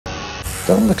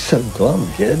Don't look so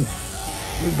glum, kid.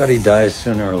 Everybody dies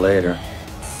sooner or later.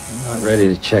 I'm not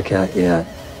ready to check out yet.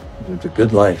 It's a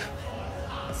good life.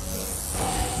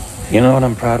 You know what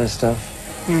I'm proudest of?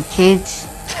 Your kids?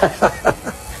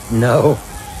 No.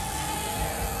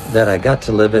 That I got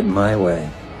to live it my way.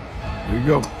 There you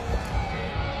go.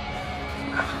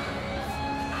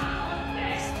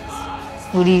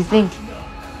 What do you think?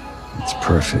 It's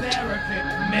perfect.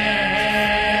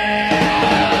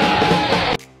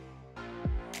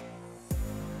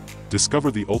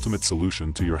 Discover the ultimate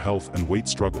solution to your health and weight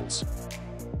struggles.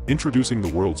 Introducing the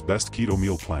world's best keto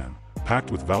meal plan,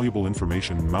 packed with valuable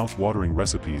information and mouth-watering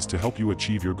recipes to help you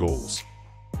achieve your goals.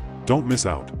 Don't miss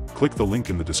out. Click the link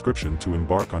in the description to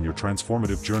embark on your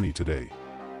transformative journey today.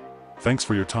 Thanks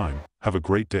for your time. Have a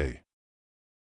great day.